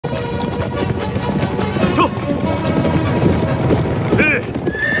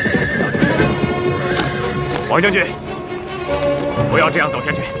王将军，不要这样走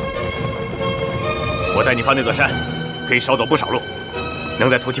下去。我带你翻那座山，可以少走不少路，能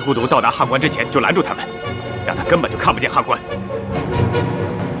在突骑孤独到达汉关之前就拦住他们，让他根本就看不见汉关。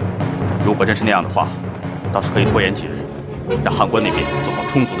如果真是那样的话，倒是可以拖延几日，让汉关那边做好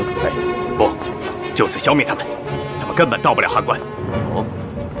充足的准备。不，就此消灭他们，他们根本到不了汉关。哦，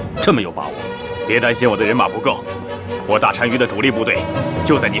这么有把握？别担心我的人马不够，我大单于的主力部队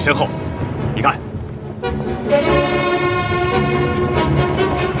就在你身后。你看。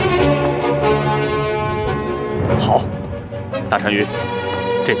 好，大单于，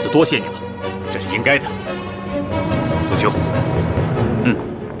这次多谢你了，这是应该的。祖兄，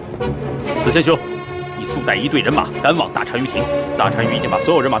子谦兄，你速带一队人马赶往大单于亭。大单于已经把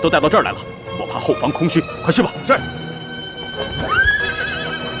所有人马都带到这儿来了，我怕后方空虚，快去吧。是。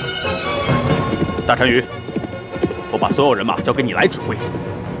大单于，我把所有人马交给你来指挥，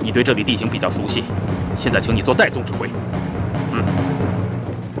你对这里地形比较熟悉，现在请你做代总指挥。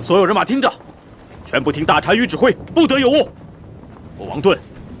所有人马听着。 全部听大单于指挥，不得有误。我王盾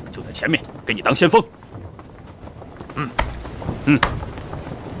就在前面，给你当先锋。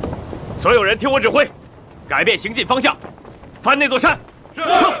所有人听我指挥，改变行进方向，翻那座山。是。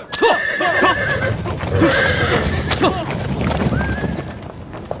撤！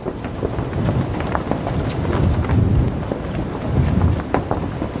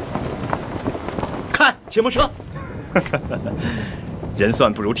看铁木车，人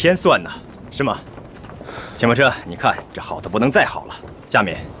算不如天算呐，是吗？ 铁木车，你看这好的不能再好了，下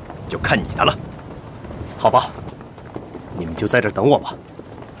面就看你的了。好吧，你们就在这儿等我吧。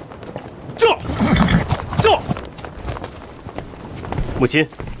坐！母亲，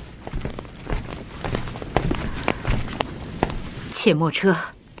切莫车，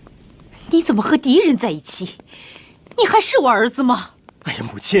你怎么和敌人在一起？你还是我儿子吗？哎呀，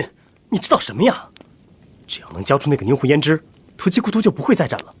母亲，你知道什么呀？只要能交出那个宁胡胭脂，突骑孤独就不会再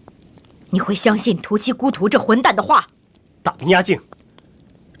战了。 你会相信突骑孤独这混蛋的话？打兵压境，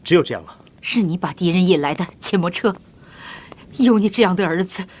只有这样了。是你把敌人引来的，切莫车。有你这样的儿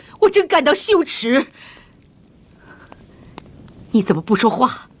子，我真感到羞耻。你怎么不说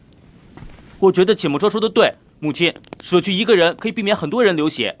话？我觉得铁木车说的对，母亲，舍去一个人可以避免很多人流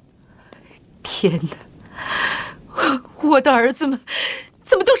血。天哪，我的儿子们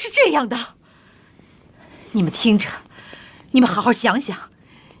怎么都是这样的？你们听着，你们好好想想。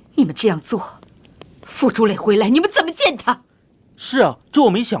 你们这样做，傅竹磊回来，你们怎么见他？是啊，这我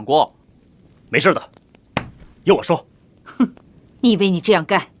没想过。没事的，由我说。哼，你以为你这样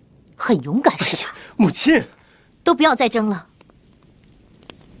干很勇敢是吧？母亲，都不要再争了。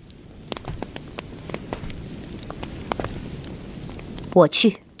我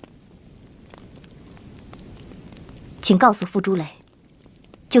去，请告诉傅竹磊，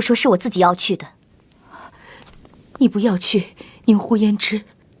就说是我自己要去的。你不要去宁胡胭脂。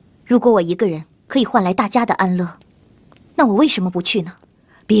 如果我一个人可以换来大家的安乐，那我为什么不去呢？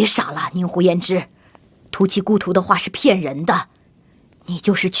别傻了，宁胡胭脂，突骑孤独的话是骗人的。你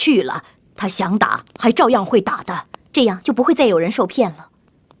就是去了，他想打还照样会打的，这样就不会再有人受骗了，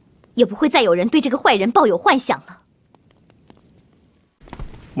也不会再有人对这个坏人抱有幻想了。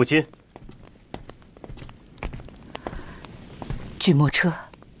母亲，巨墨车，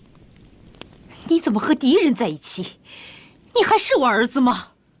你怎么和敌人在一起？你还是我儿子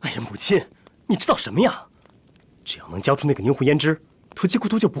吗？ 哎呀，母亲，你知道什么呀？只要能交出那个宁胡胭脂，突骑孤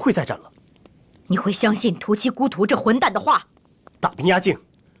独就不会再战了。你会相信突骑孤独这混蛋的话？打兵压境，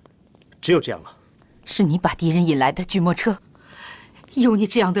只有这样了。是你把敌人引来的，巨墨车。有你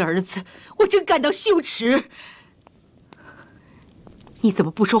这样的儿子，我真感到羞耻。你怎么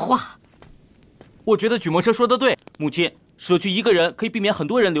不说话？我觉得举魔车说的对，母亲，舍去一个人可以避免很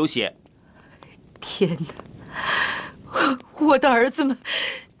多人流血。天哪，我的儿子们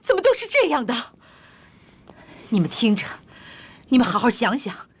怎么都是这样的？你们听着，你们好好想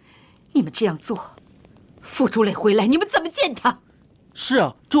想，你们这样做，傅竹磊回来，你们怎么见他？是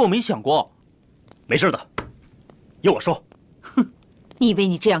啊，这我没想过。没事的，由我说。哼，你以为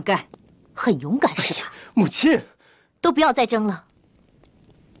你这样干很勇敢是吧？母亲，都不要再争了。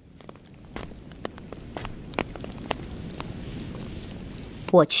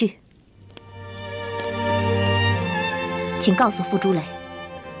我去，请告诉傅竹磊，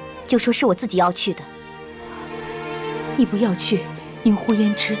就说是我自己要去的。你不要去宁胡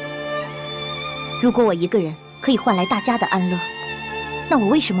胭脂。如果我一个人可以换来大家的安乐，那我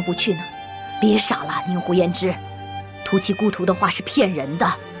为什么不去呢？别傻了，宁胡胭脂，突骑孤徒的话是骗人的。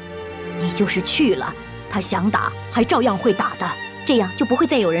你就是去了，他想打还照样会打的，这样就不会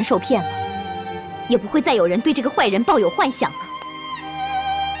再有人受骗了，也不会再有人对这个坏人抱有幻想了。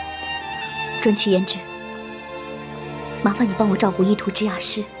专去胭脂，麻烦你帮我照顾伊图之亚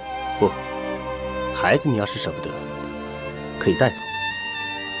师。不，孩子你要是舍不得，可以带走。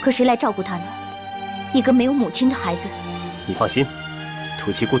可谁来照顾他呢？一个没有母亲的孩子。你放心，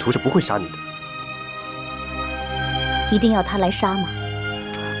土岐孤图是不会杀你的。一定要他来杀吗？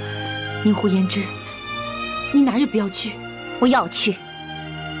宁胡胭脂，你哪儿也不要去。我要去。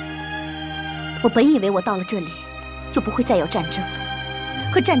我本以为我到了这里，就不会再有战争了，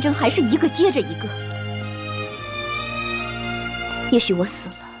可战争还是一个接着一个。也许我死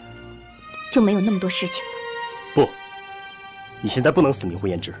了，就没有那么多事情了。不，你现在不能死，宁胡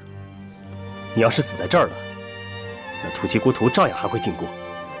胭脂。你要是死在这儿了，那土岐孤图照样还会经过。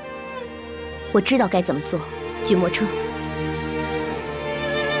我知道该怎么做。举魔车，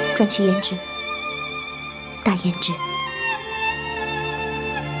转去胭脂，大胭脂。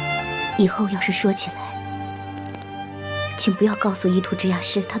以后要是说起来，请不要告诉伊图之亚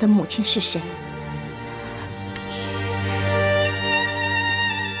师他的母亲是谁。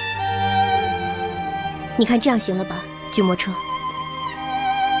你看这样行了吧，巨魔车？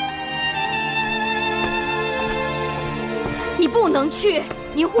你不能去，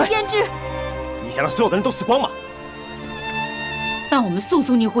宁胡胭脂。你想让所有的人都死光吗？那我们送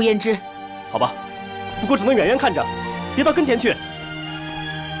送宁胡胭脂。好吧，不过只能远远看着，别到跟前去。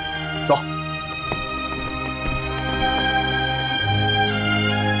走。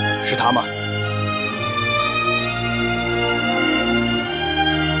是他吗？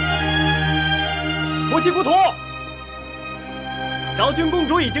土岐孤图，昭君公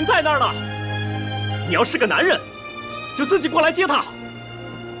主已经在那儿了。你要是个男人，就自己过来接她。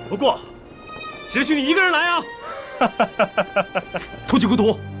不过，只许你一个人来啊！土岐孤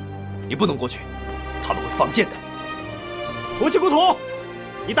图，你不能过去，他们会放箭的。土岐孤图，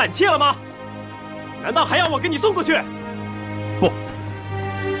你胆怯了吗？难道还要我给你送过去？不，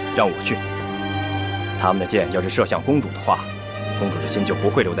让我去。他们的箭要是射向公主的话，公主的心就不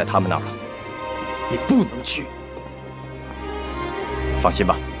会留在他们那儿了。你不能去。放心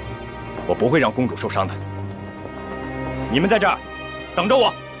吧，我不会让公主受伤的。你们在这儿等着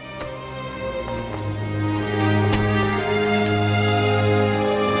我。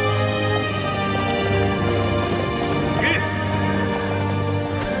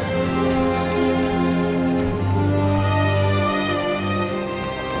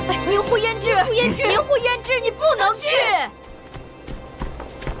宁胡胭脂，宁胡胭脂，你不能去！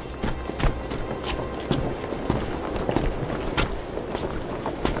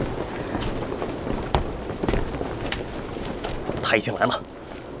他已经来了，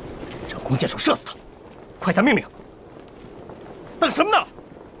让弓箭手射死他！快下命令！等什么呢？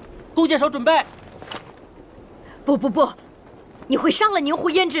弓箭手准备！不，你会伤了宁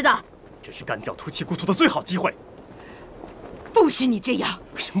胡胭脂的。这是干掉土岐孤图的最好机会。不许你这样！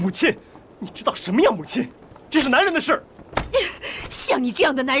母亲，你知道什么样母亲？这是男人的事。像你这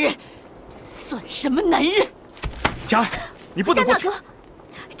样的男人，算什么男人？强儿，你不能过去。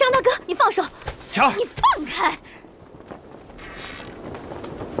张大哥，你放手！强儿，你放开！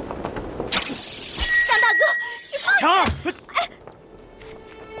张大哥，你放开！强儿，哎，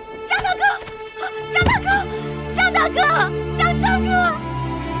张大哥，张大哥，张大哥，张大哥，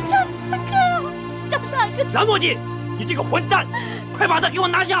张大哥，张大哥！蓝墨迹，你这个混蛋，快把他给我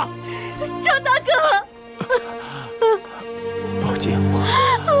拿下！张大哥，抱紧我，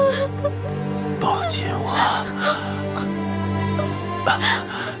抱紧我，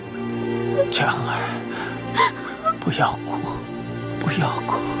强儿，不要哭，不要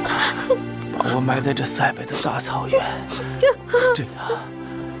哭，把我埋在这塞北的大草原，这样，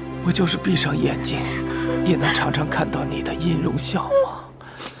我就是闭上眼睛，也能常常看到你的音容笑貌。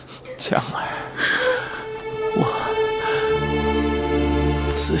强儿，我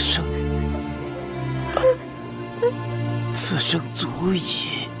此生足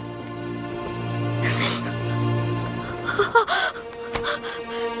矣。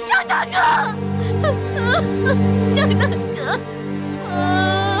张大哥，张大哥，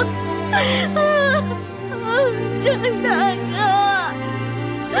张大哥，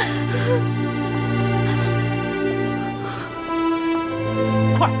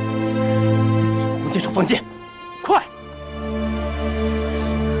快，弓箭手放箭，快！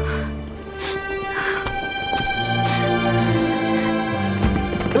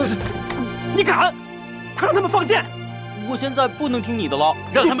你敢？快让他们放箭！我现在不能听你的了，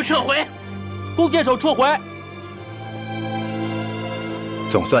让他们撤回！弓箭手撤回！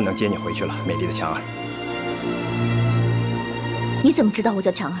总算能接你回去了，美丽的强儿。你怎么知道我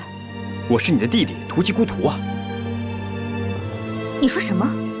叫强儿？我是你的弟弟土岐孤图啊！你说什么？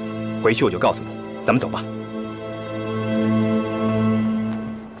回去我就告诉你，咱们走吧。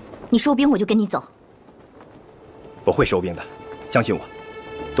你收兵，我就跟你走。我会收兵的，相信我。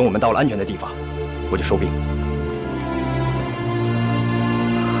等我们到了安全的地方，我就收兵。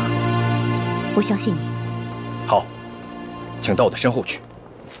我相信你。好，请到我的身后去。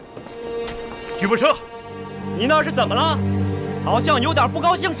举步车，你那是怎么了？好像有点不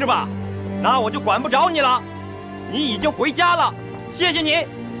高兴是吧？那我就管不着你了。你已经回家了，谢谢你，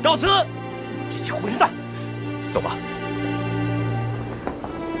告辞。这些混蛋，走吧。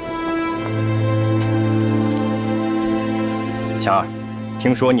强儿，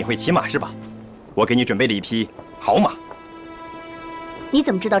听说你会骑马是吧？我给你准备了一匹好马。你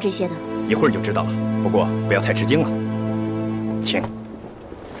怎么知道这些的？一会儿就知道了。不过不要太吃惊了。请。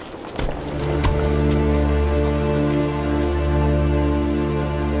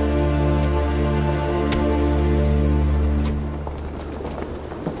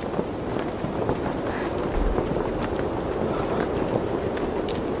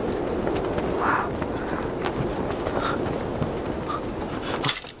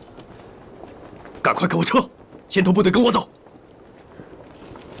赶快给我撤！先头部队跟我走。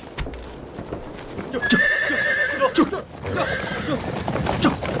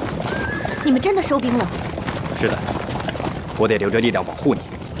你们真的收兵了？是的，我得留着力量保护你。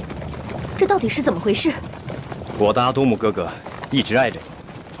这到底是怎么回事？我的阿多姆哥哥一直爱着你，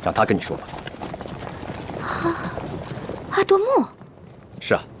让他跟你说吧。阿多姆？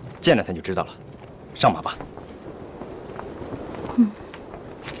是啊，见了他就知道了。上马吧。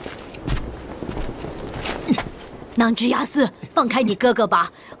囊之亚斯，放开你哥哥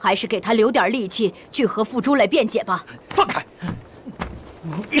吧，还是给他留点力气去和付诸来辩解吧。放开！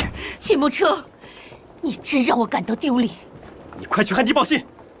秦牧车，你真让我感到丢脸。你快去汉地报信，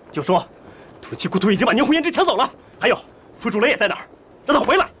就说土岐古土已经把宁红胭脂抢走了，还有傅竹雷也在哪儿，让他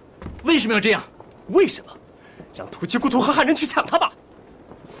回来。为什么要这样？为什么？让土岐古土和汉人去抢他吧。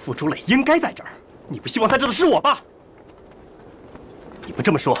傅竹磊应该在这儿，你不希望在这的是我吧？你不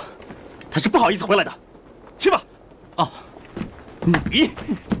这么说，他是不好意思回来的。去吧。啊！你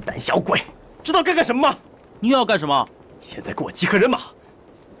胆小鬼，知道该干什么吗？你又要干什么？现在给我集合人马，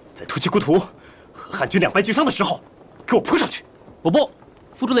在土岐古土和汉军两败俱伤的时候，给我扑上去！不，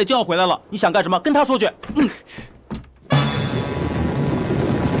傅竹磊就要回来了，你想干什么？跟他说去。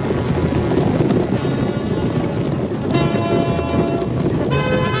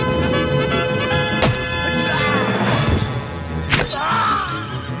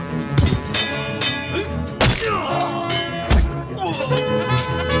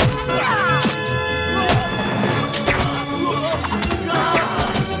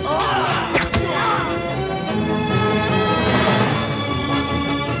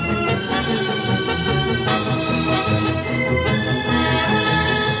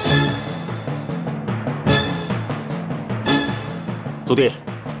祖弟，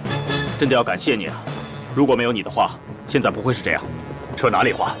真的要感谢你啊！如果没有你的话，现在不会是这样。说哪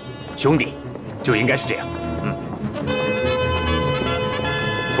里话？兄弟就应该是这样。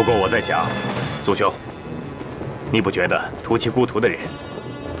不过我在想，祖兄，你不觉得土岐故土的人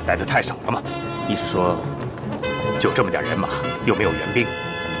来得太少了吗？你是说，就这么点人马，又没有援兵，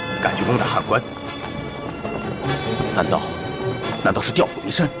敢去攻打汉关？难道是调虎离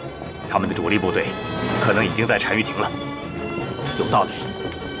山？他们的主力部队可能已经在单于亭了。有道理。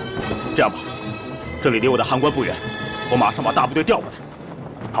这样吧，这里离我的函关不远，我马上把大部队调过来。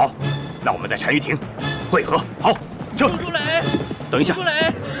好，那我们在单于亭会合。好，撤。傅竹磊，等一下。傅竹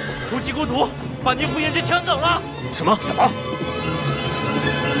磊，土岐故土把宁红胭脂抢走了。什么？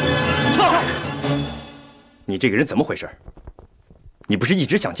撤！你这个人怎么回事？你不是一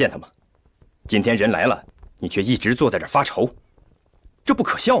直想见他吗？今天人来了，你却一直坐在这儿发愁，这不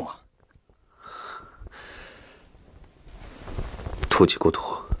可笑吗？土岐故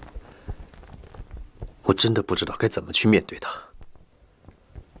土，我真的不知道该怎么去面对他。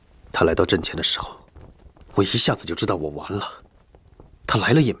他来到阵前的时候，我一下子就知道我完了。他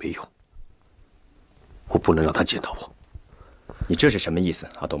来了也没用，我不能让他见到我。你这是什么意思，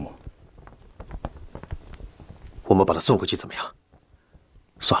阿多姆？我们把他送回去怎么样？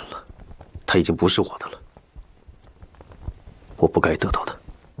算了，他已经不是我的了。我不该得到的。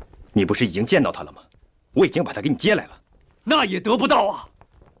你不是已经见到他了吗？我已经把他给你接来了。那也得不到啊！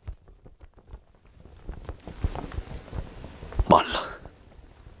完了，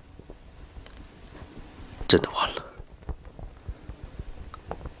真的完了。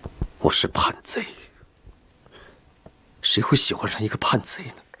我是叛贼，谁会喜欢上一个叛贼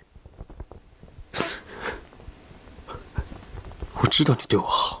呢？我知道你对我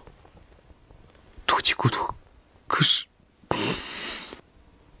好，土岐故土，可是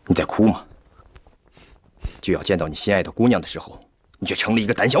你在哭吗？就要见到你心爱的姑娘的时候，你却成了一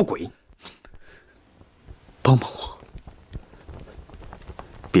个胆小鬼。帮帮我，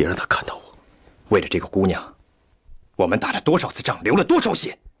别让他看到我。为了这个姑娘，我们打了多少次仗，流了多少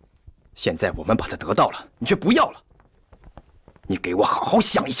血，现在我们把她得到了，你却不要了。你给我好好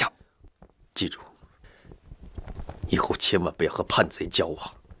想一想，记住，以后千万不要和叛贼交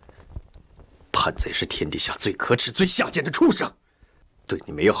往。叛贼是天底下最可耻、最下贱的畜生，对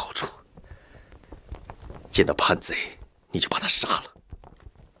你没有好处。见到叛贼，你就把他杀了，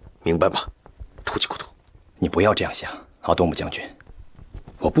明白吗？突击库图，你不要这样想，阿多姆将军，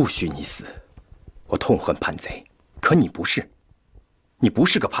我不许你死。我痛恨叛贼，可你不是，你不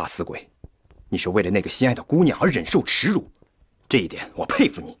是个怕死鬼，你是为了那个心爱的姑娘而忍受耻辱，这一点我佩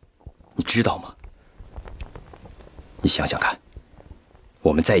服你，你知道吗？你想想看，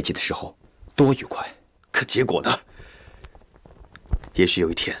我们在一起的时候多愉快，可结果呢？也许有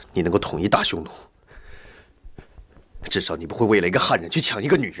一天你能够统一大匈奴，至少你不会为了一个汉人去抢一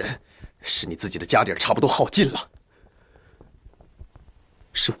个女人，使你自己的家底差不多耗尽了。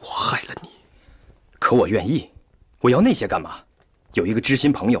是我害了你。可我愿意，我要那些干嘛？有一个知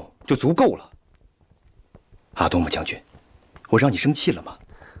心朋友就足够了。阿多姆将军，我让你生气了吗？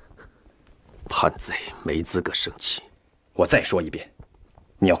叛贼没资格生气。我再说一遍，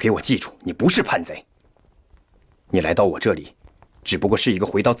你要给我记住，你不是叛贼。你来到我这里，只不过是一个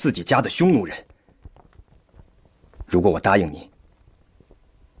回到自己家的匈奴人。如果我答应你，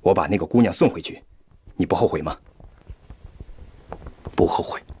我把那个姑娘送回去，你不后悔吗？不后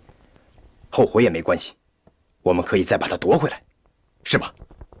悔。后悔也没关系，我们可以再把她夺回来，是吧？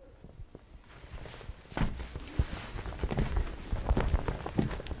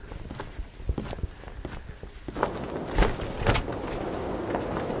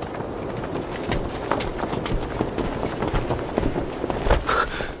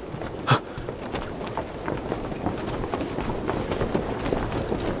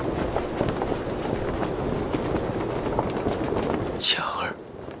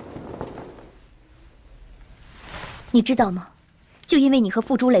你知道吗？就因为你和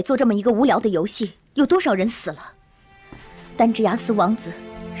傅朱磊做这么一个无聊的游戏，有多少人死了？丹之牙斯王子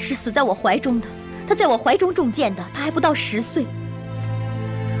是死在我怀中的，他在我怀中中箭的，他还不到10岁。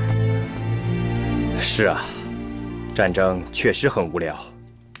是啊，战争确实很无聊，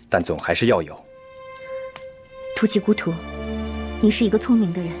但总还是要有。突奇古图，你是一个聪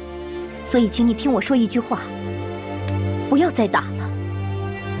明的人，所以请你听我说一句话，不要再打了。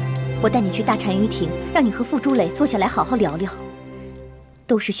我带你去大单于亭，让你和傅朱磊坐下来好好聊聊。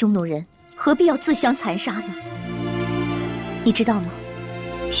都是匈奴人，何必要自相残杀呢？你知道吗？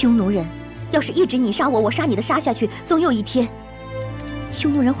匈奴人要是一直你杀我，我杀你的杀下去，总有一天，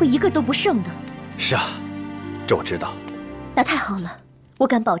匈奴人会一个都不剩的。是啊，这我知道。那太好了，我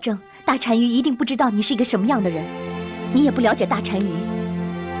敢保证，大单于一定不知道你是一个什么样的人，你也不了解大单于，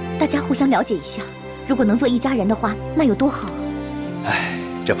大家互相了解一下，如果能做一家人的话，那有多好啊！唉。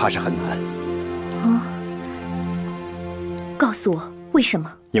这怕是很难。啊！告诉我为什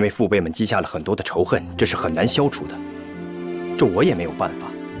么？因为父辈们积下了很多的仇恨，这是很难消除的。这我也没有办法。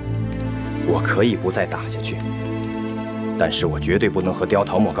我可以不再打下去，但是我绝对不能和雕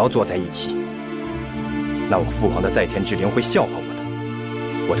桃莫高坐在一起。那我父王的在天之灵会笑话我的，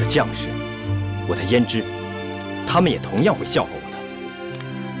我的将士，我的胭脂，他们也同样会笑话我的。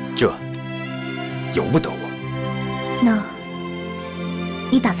这由不得我。那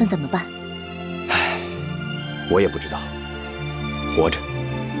你打算怎么办？唉，我也不知道。活着，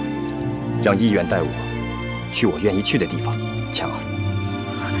让意愿带我去我愿意去的地方。强儿，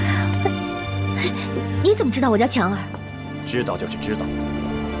你怎么知道我叫强儿？知道就是知道。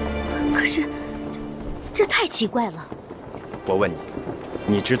可是，这太奇怪了。我问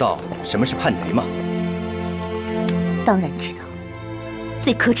你，你知道什么是叛贼吗？当然知道，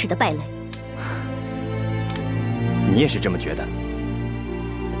最可耻的败类。你也是这么觉得？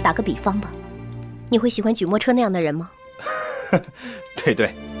打个比方吧，你会喜欢举墨车那样的人吗？对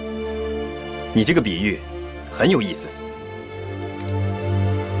对，你这个比喻很有意思。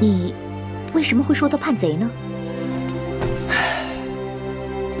你为什么会说他叛贼呢？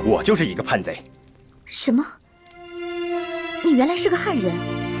我就是一个叛贼。什么？你原来是个汉人？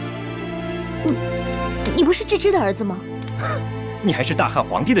你不是郅支的儿子吗？你还是大汉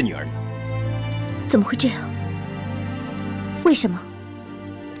皇帝的女儿呢。怎么会这样？为什么？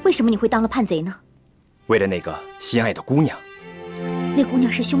为什么你会当了叛贼呢？为了那个心爱的姑娘。那姑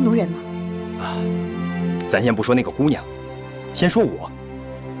娘是匈奴人吗？啊，咱先不说那个姑娘，先说我。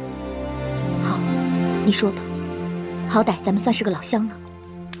好，你说吧，好歹咱们算是个老乡呢。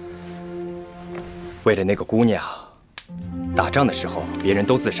为了那个姑娘，打仗的时候别人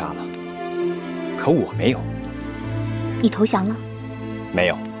都自杀了，可我没有。你投降了？没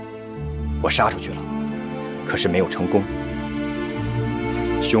有，我杀出去了。可是没有成功。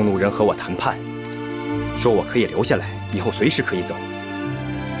匈奴人和我谈判，说我可以留下来，以后随时可以走。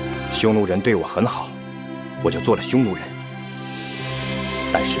匈奴人对我很好，我就做了匈奴人。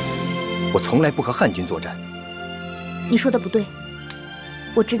但是，我从来不和汉军作战。你说的不对，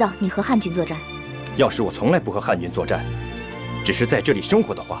我知道你和汉军作战。要是我从来不和汉军作战，只是在这里生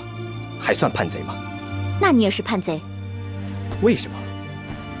活的话，还算叛贼吗？那你也是叛贼。为什么？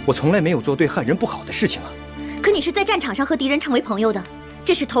我从来没有做对汉人不好的事情啊。可你是在战场上和敌人成为朋友的，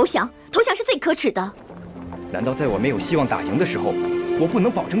这是投降，投降是最可耻的。难道在我没有希望打赢的时候，我不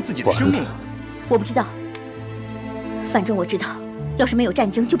能保证自己的生命吗？我不知道，反正我知道，要是没有战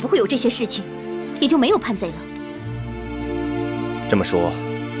争，就不会有这些事情，也就没有叛贼了。这么说，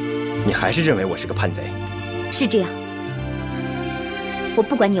你还是认为我是个叛贼？是这样。我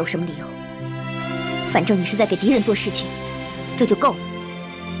不管你有什么理由，反正你是在给敌人做事情，这就够了。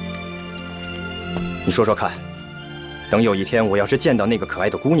你说说看，等有一天我要是见到那个可爱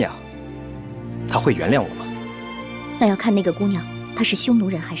的姑娘，她会原谅我吗？那要看那个姑娘，她是匈奴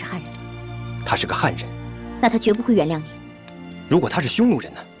人还是汉人。她是个汉人，那她绝不会原谅你。如果她是匈奴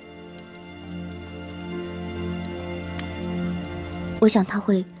人呢？我想她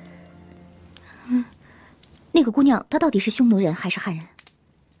会。那个姑娘，她到底是匈奴人还是汉人？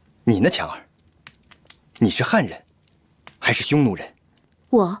你呢，强儿？你是汉人，还是匈奴人？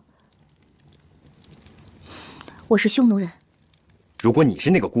我是匈奴人。如果你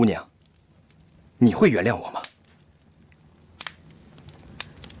是那个姑娘，你会原谅我吗？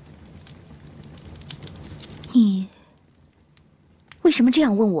你为什么这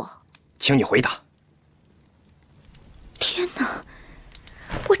样问我？请你回答。天哪！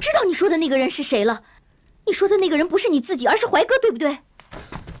我知道你说的那个人是谁了。你说的那个人不是你自己，而是怀哥，对不对？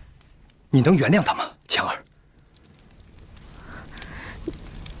你能原谅他吗，强儿？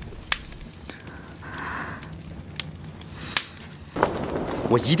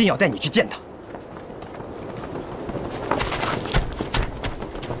我一定要带你去见他。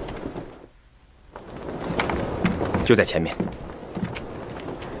就在前面。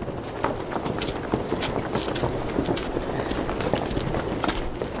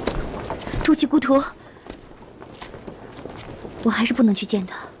突骑孤图，我还是不能去见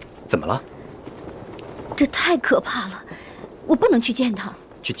他。怎么了？这太可怕了，我不能去见他。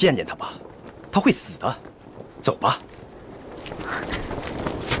去见见他吧，他会死的。走吧。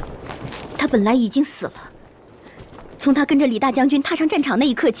他本来已经死了，从他跟着李大将军踏上战场那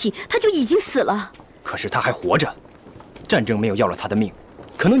一刻起，他就已经死了。可是他还活着，战争没有要了他的命，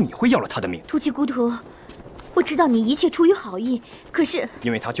可能你会要了他的命。突骑孤图，我知道你一切出于好意，可是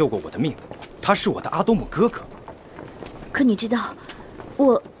因为他救过我的命，他是我的阿多姆哥哥。可你知道，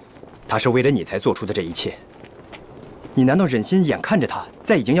他是为了你才做出的这一切，你难道忍心眼看着他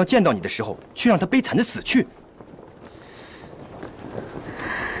在已经要见到你的时候，去让他悲惨的死去？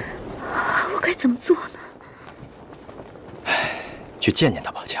我该怎么做呢？去见见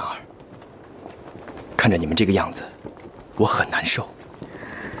他吧，强儿。看着你们这个样子，我很难受。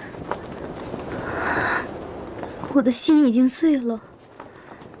我的心已经碎了。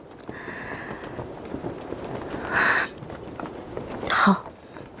好，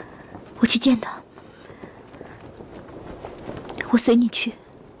我去见他。我随你去。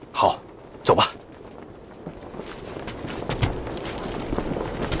好，走吧。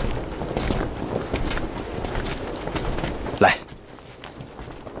来，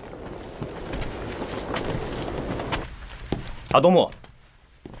阿多木，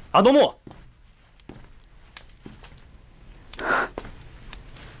阿多木。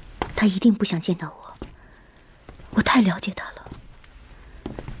他一定不想见到我，我太了解他了。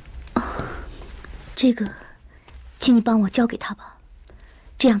这个，请你帮我交给他吧，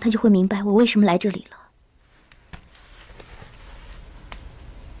这样他就会明白我为什么来这里了。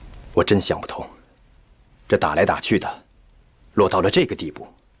我真想不通，这打来打去的，落到了这个地步。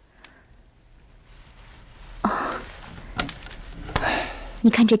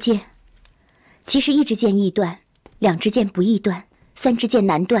你看这剑，其实一支剑易断，两支剑不易断，三支剑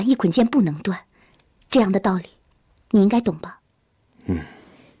难断，一捆剑不能断，这样的道理，你应该懂吧？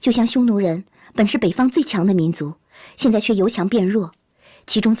就像匈奴人本是北方最强的民族，现在却由强变弱，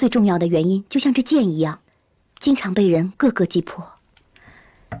其中最重要的原因，就像这剑一样，经常被人各个击破。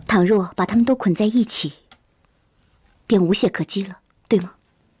倘若把他们都捆在一起，便无懈可击了，对吗？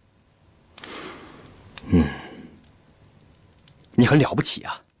你很了不起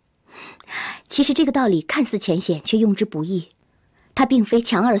啊！其实这个道理看似浅显，却用之不易。它并非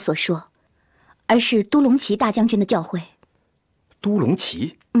强儿所说，而是都隆齐大将军的教诲。都隆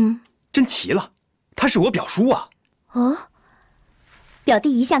齐？真奇了，他是我表叔啊。哦，表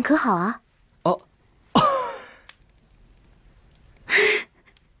弟一向可好啊？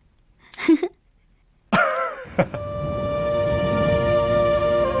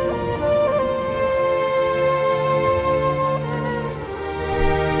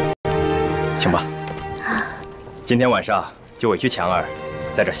请吧。今天晚上就委屈强儿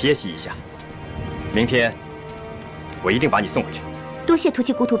在这歇息一下，明天我一定把你送回去。多谢土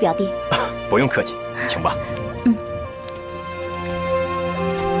气古土表弟。不用客气，请吧。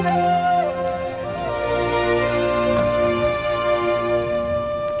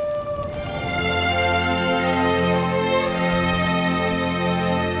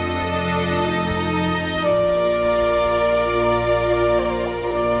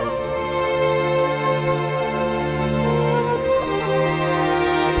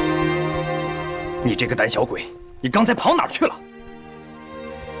你这个胆小鬼，你刚才跑哪儿去了？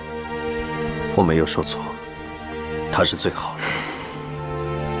我没有说错，他是最好的。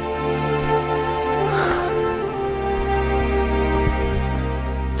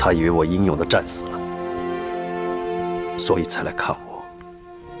他以为我英勇的战死了，所以才来看我。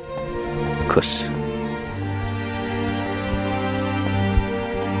可是，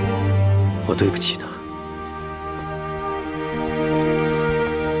我对不起他。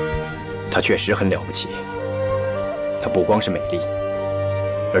她确实很了不起，她不光是美丽，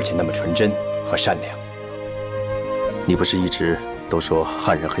而且那么纯真和善良。你不是一直都说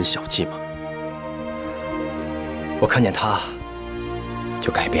汉人很小气吗？我看见她，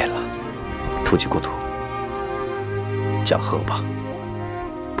就改变了。土气故土，讲和吧，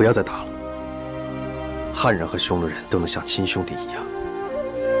不要再打了。汉人和匈奴人都能像亲兄弟一样，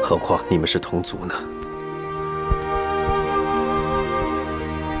何况你们是同族呢？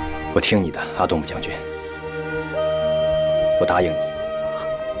我听你的，阿东姆将军。我答应你，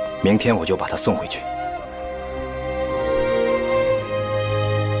明天我就把他送回去。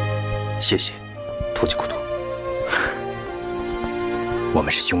谢谢，土气故土。我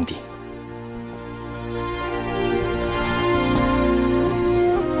们是兄弟。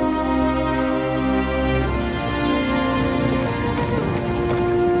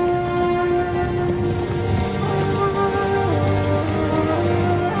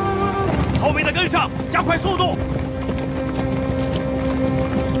后面的跟上，加快速度！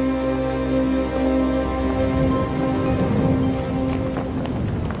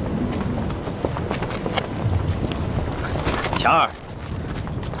强儿，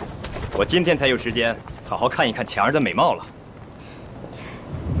我今天才有时间好好看一看强儿的美貌了。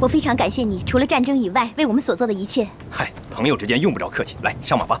我非常感谢你，除了战争以外，为我们所做的一切。嗨，朋友之间用不着客气。来，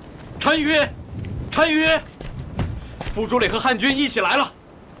上马吧。单于，单于，副主垒和汉军一起来了。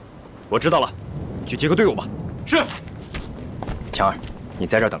我知道了，去接个队伍吧。是。强儿，你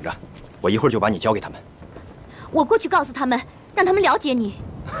在这儿等着，我一会儿就把你交给他们。我过去告诉他们，让他们了解你。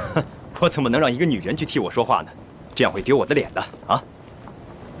我怎么能让一个女人去替我说话呢？这样会丢我的脸的啊！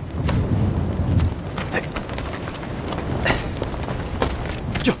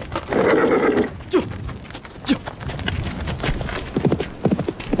就。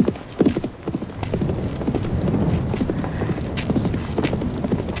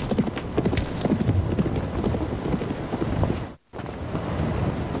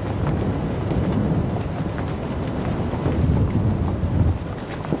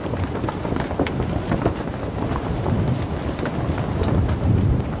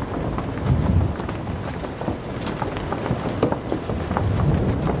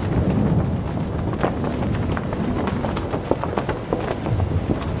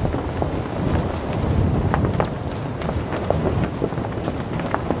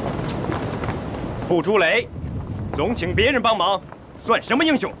傅朱雷，总请别人帮忙，算什么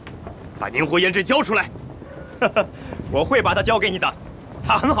英雄？把宁火胭脂交出来！我会把他交给你的，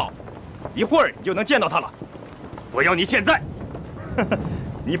他很好，一会儿你就能见到他了。我要你现在！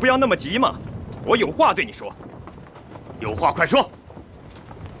你不要那么急嘛，我有话对你说。有话快说！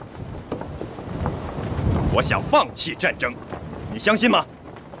我想放弃战争，你相信吗？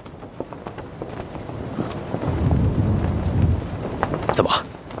怎么？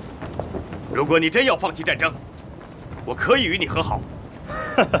如果你真要放弃战争，我可以与你和好。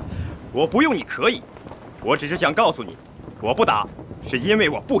我不用你可以，我只是想告诉你，我不打是因为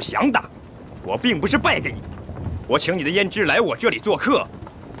我不想打，我并不是败给你。我请你的胭脂来我这里做客，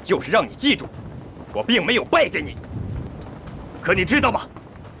就是让你记住，我并没有败给你。可你知道吗？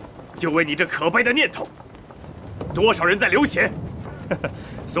就为你这可悲的念头，多少人在流血。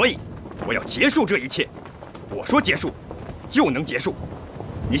所以，我要结束这一切。我说结束，就能结束。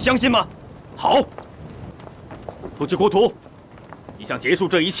你相信吗？好，土气国土，你想结束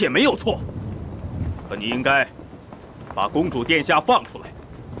这一切没有错，可你应该把公主殿下放出来。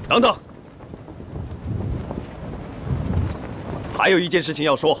等等，还有一件事情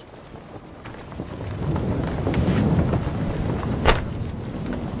要说，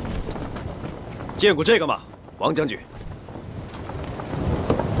见过这个吗，王将军？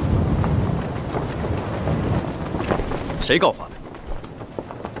谁告发的？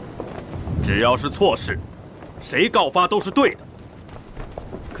只要是错事，谁告发都是对的。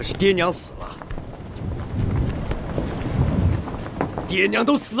可是爹娘死了，爹娘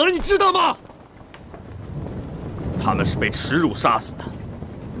都死了，你知道吗？他们是被耻辱杀死的。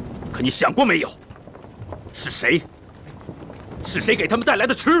可你想过没有？是谁？是谁给他们带来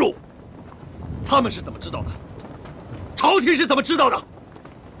的耻辱？他们是怎么知道的？朝廷是怎么知道的？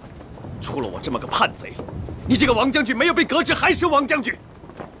除了我这么个叛贼，你这个王将军没有被革职，还是王将军。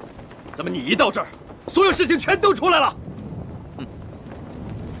怎么你一到这儿，所有事情全都出来了？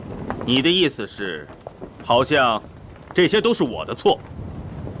你的意思是，好像这些都是我的错，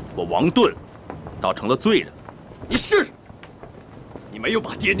我王盾倒成了罪人。你是，你没有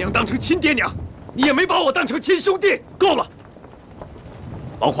把爹娘当成亲爹娘，你也没把我当成亲兄弟。够了，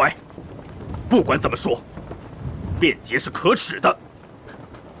王怀，不管怎么说，变节是可耻的。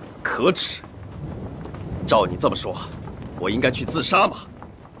可耻？照你这么说，我应该去自杀吗？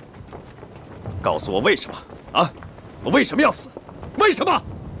告诉我为什么啊？我为什么要死？为什么？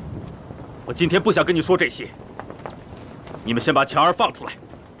我今天不想跟你说这些。你们先把强儿放出来。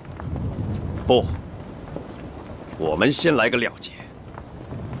不，我们先来个了结。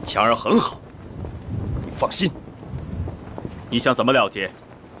强儿很好，你放心。你想怎么了结？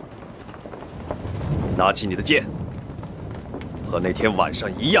拿起你的剑，和那天晚上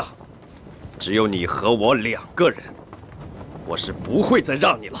一样，只有你和我2个人，我是不会再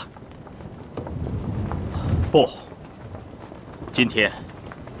让你了。不，今天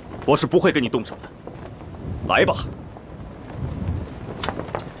我是不会跟你动手的。来吧，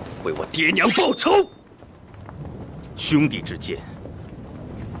为我爹娘报仇！兄弟之间，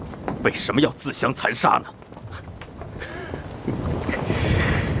为什么要自相残杀呢？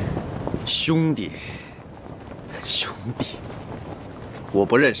兄弟，兄弟，我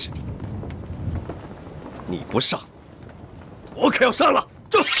不认识你，你不上，我可要上了！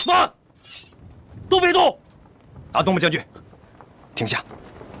这慢，都别动！阿东木将军，停下！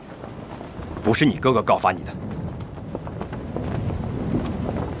不是你哥哥告发你的，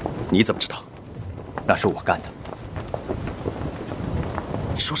你怎么知道？那是我干的。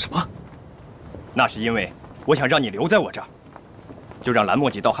你说什么？那是因为我想让你留在我这儿，就让蓝墨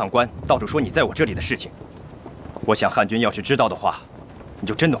几到汉关，到处说你在我这里的事情。我想汉军要是知道的话，你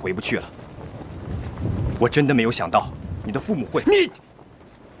就真的回不去了。我真的没有想到你的父母会……你，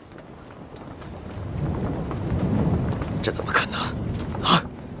这怎么可能？啊！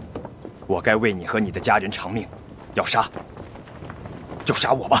我该为你和你的家人偿命，要杀就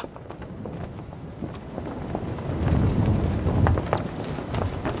杀我吧。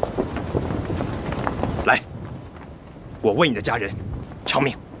来，我为你的家人偿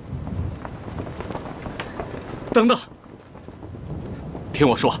命。等等，听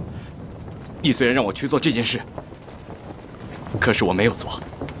我说，你虽然让我去做这件事，可是我没有做。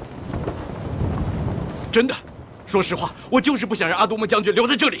真的，说实话，我就是不想让阿多木将军留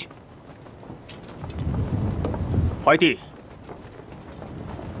在这里。怀帝，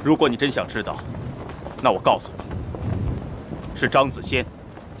如果你真想知道，那我告诉你，是张子仙。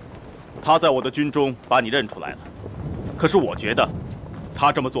他在我的军中把你认出来了，可是我觉得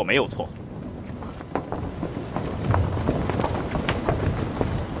他这么做没有错。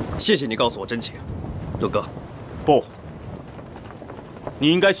谢谢你告诉我真情，盾哥。不，你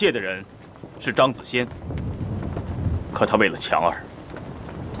应该谢的人是张子仙，可他为了强儿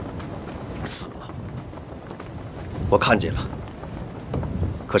死了。我看见了，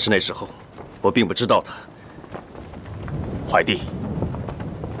可是那时候我并不知道他。怀帝，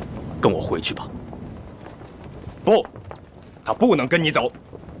跟我回去吧。不，他不能跟你走。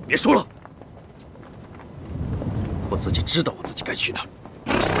别说了，我自己知道我自己该去哪儿。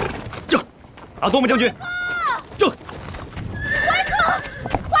这，阿多木将军，这，怀哥，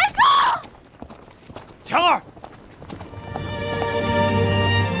怀哥，强儿。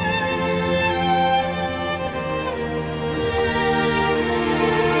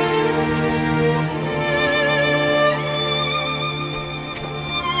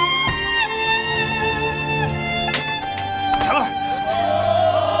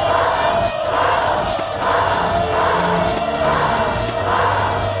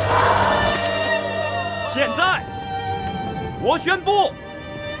我宣布，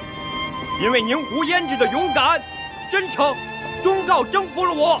因为宁胡胭脂的勇敢、真诚，忠告征服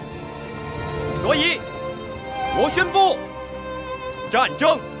了我，所以，我宣布，战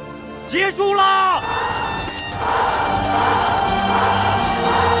争结束啦！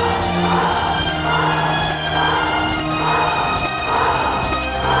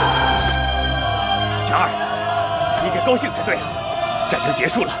高兴才对啊！战争结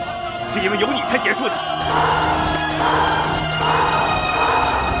束了，是因为有你才结束的。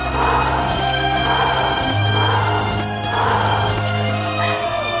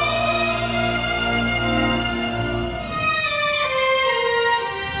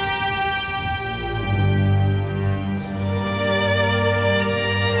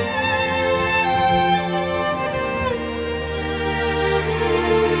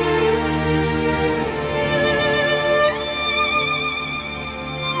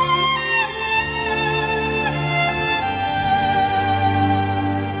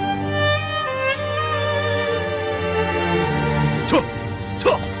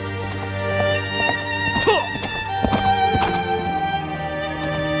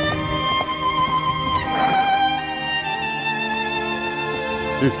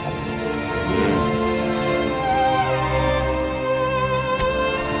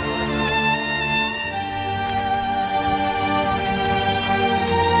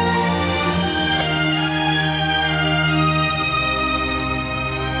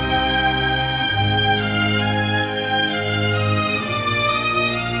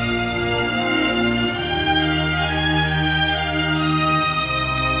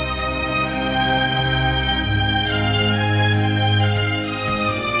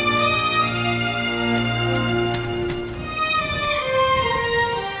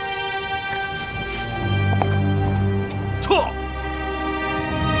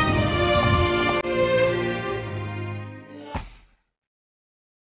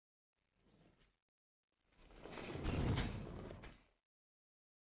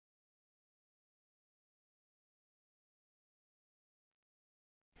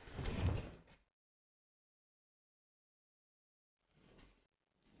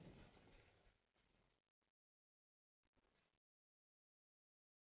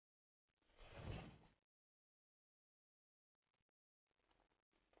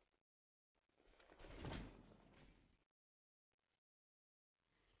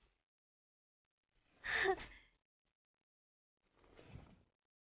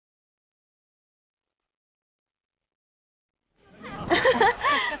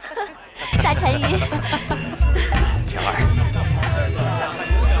大单于，强儿，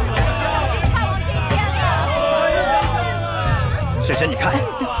婶婶，你看，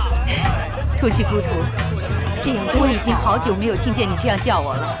土气孤图，这样我已经好久没有听见你这样叫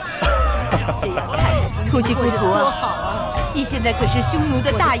我了。这样看，土气孤图啊，多好啊！你现在可是匈奴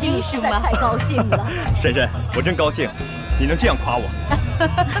的大英雄啊！太高兴了，婶婶，我真高兴，你能这样夸我。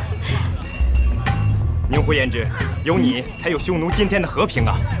宁胡胭脂，有你才有匈奴今天的和平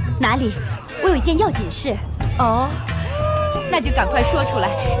啊！哪里？我有一件要紧事。哦，那就赶快说出来，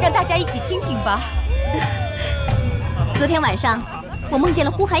让大家一起听听吧。昨天晚上，我梦见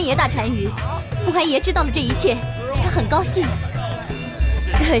了呼韩邪大单于。呼韩邪知道了这一切，他很高兴。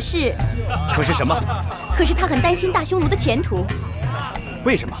可是什么？可是他很担心大匈奴的前途。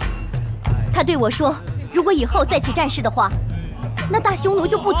为什么？他对我说，如果以后再起战事的话，那大匈奴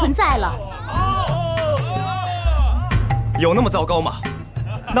就不存在了。有那么糟糕吗？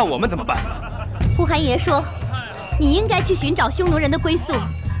那我们怎么办？呼韩邪说，你应该去寻找匈奴人的归宿。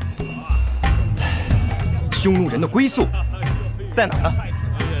匈奴人的归宿在哪儿呢？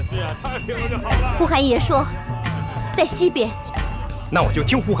呼韩邪说，在西边。那我就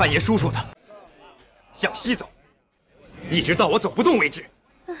听呼韩邪叔叔的，向西走，一直到我走不动为止。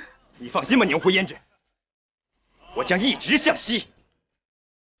你放心吧，宁胡胭脂，我将一直向西。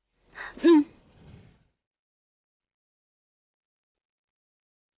嗯。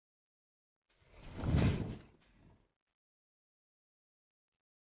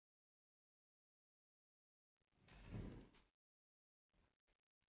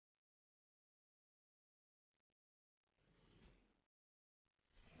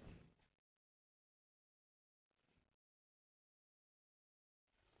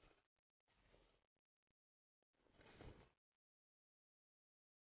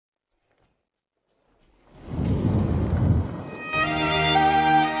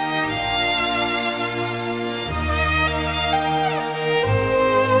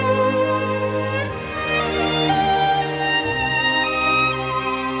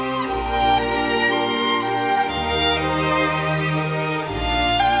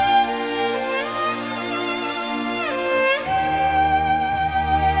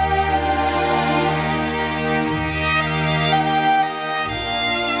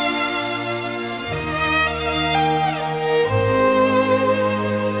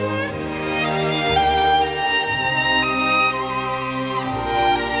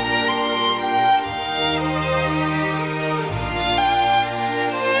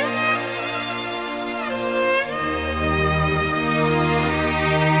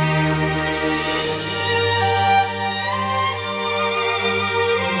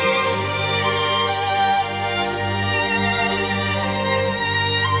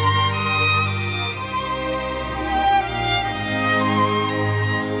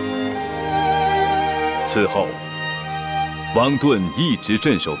此后，王盾一直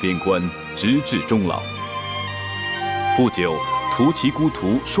镇守边关，直至终老。不久，突骑孤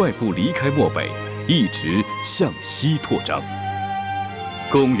图率部离开漠北，一直向西拓张。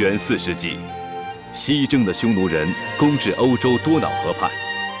公元4世纪，西征的匈奴人攻至欧洲多瑙河畔，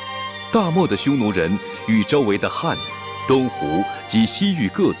大漠的匈奴人与周围的汉、东胡及西域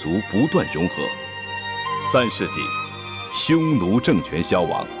各族不断融合。3世纪，匈奴政权消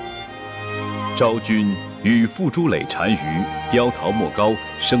亡。昭君与傅朱磊单于碉陶莫高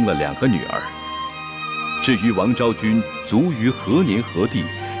生了2个女儿。至于王昭君卒于何年何地，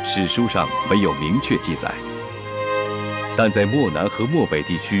史书上没有明确记载。但在漠南和漠北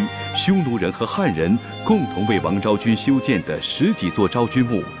地区，匈奴人和汉人共同为王昭君修建的10几座昭君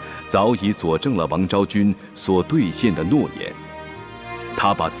墓，早已佐证了王昭君所兑现的诺言。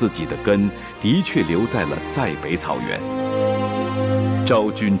他把自己的根的确留在了塞北草原。昭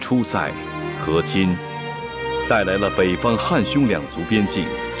君出塞和亲，带来了北方汉匈2族边境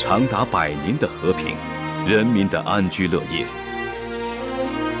长达100年的和平，人民的安居乐业。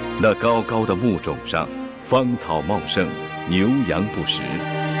那高高的墓冢上，芳草茂盛，牛羊不食，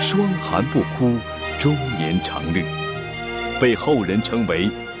霜寒不枯，终年常绿，被后人称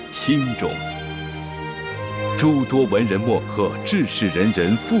为青冢。诸多文人墨客、志士仁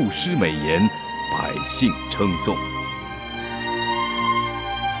人赋诗美言，百姓称颂。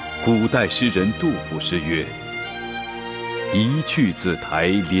古代诗人杜甫诗曰：“一去紫台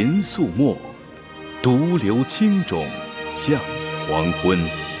连肃穆，独留青冢向黄昏。”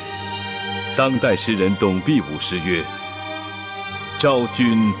当代诗人董必武诗曰：“昭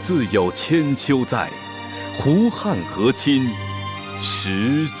君自有千秋在，胡汉和亲，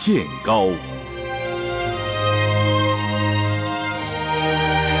时渐高。”